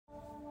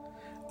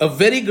A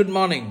very good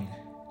morning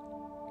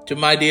to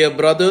my dear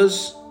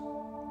brothers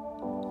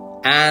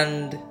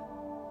and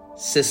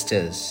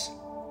sisters.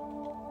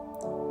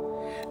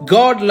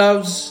 God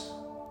loves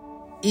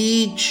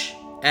each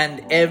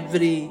and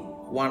every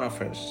one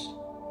of us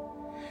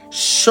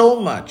so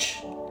much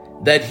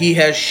that He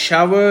has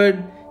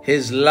showered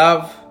His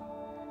love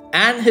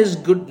and His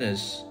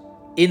goodness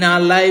in our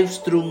lives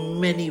through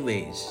many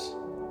ways,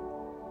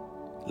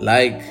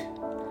 like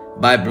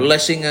by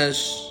blessing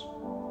us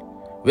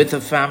with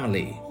a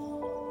family,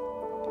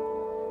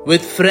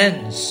 with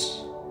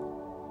friends,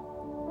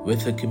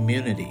 with a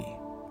community,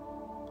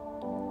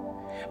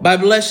 by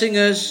blessing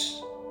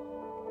us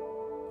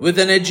with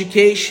an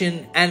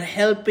education and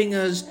helping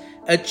us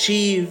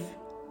achieve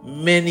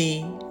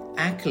many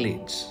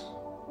accolades,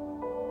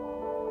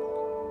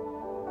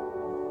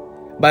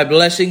 by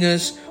blessing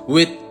us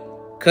with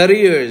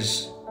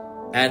careers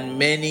and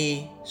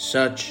many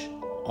such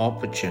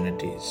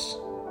opportunities.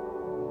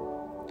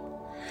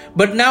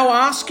 But now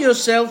ask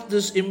yourself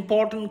this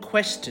important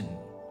question.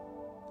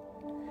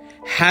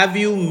 Have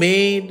you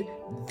made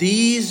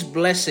these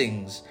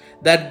blessings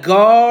that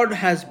God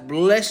has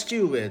blessed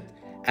you with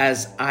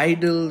as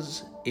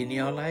idols in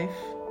your life?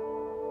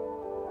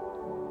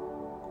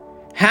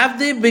 Have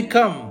they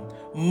become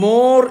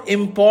more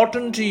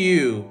important to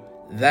you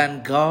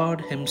than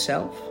God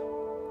Himself?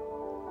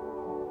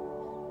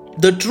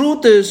 The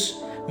truth is,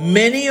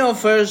 many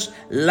of us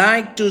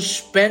like to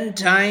spend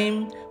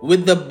time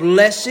with the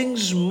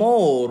blessings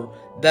more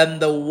than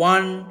the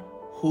one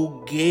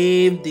who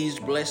gave these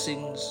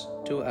blessings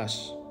to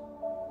us.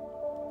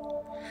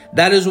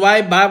 That is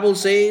why Bible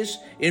says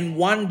in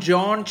 1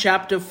 John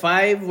chapter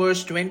 5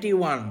 verse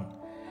 21,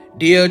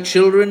 "Dear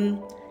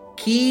children,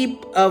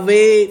 keep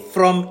away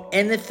from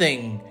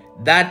anything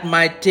that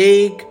might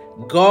take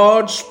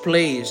God's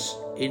place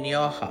in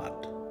your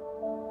heart."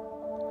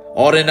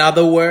 Or in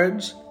other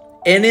words,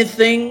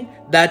 anything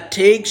that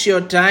takes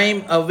your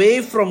time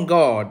away from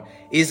God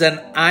is an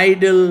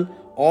idol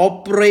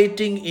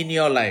operating in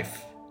your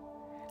life,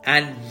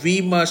 and we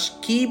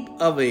must keep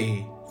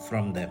away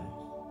from them.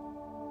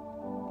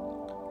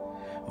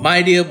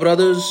 My dear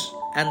brothers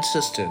and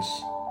sisters,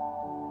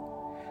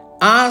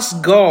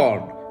 ask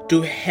God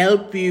to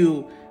help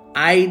you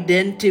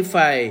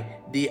identify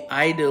the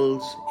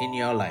idols in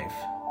your life,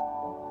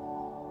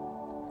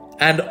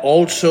 and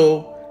also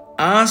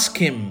ask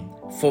Him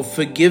for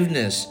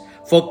forgiveness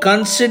for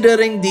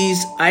considering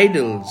these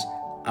idols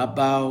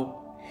above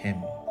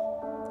Him.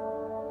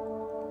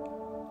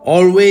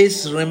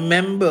 Always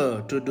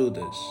remember to do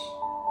this.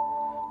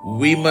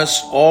 We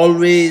must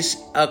always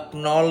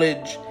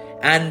acknowledge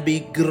and be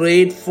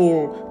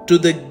grateful to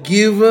the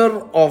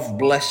giver of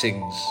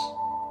blessings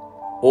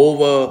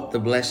over the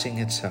blessing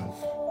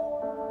itself.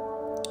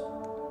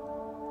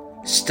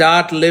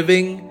 Start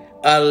living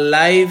a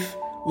life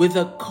with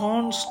a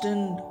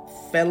constant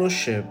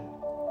fellowship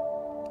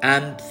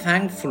and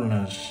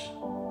thankfulness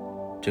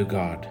to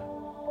God.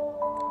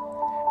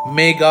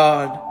 May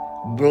God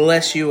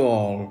bless you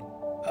all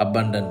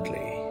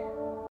abundantly.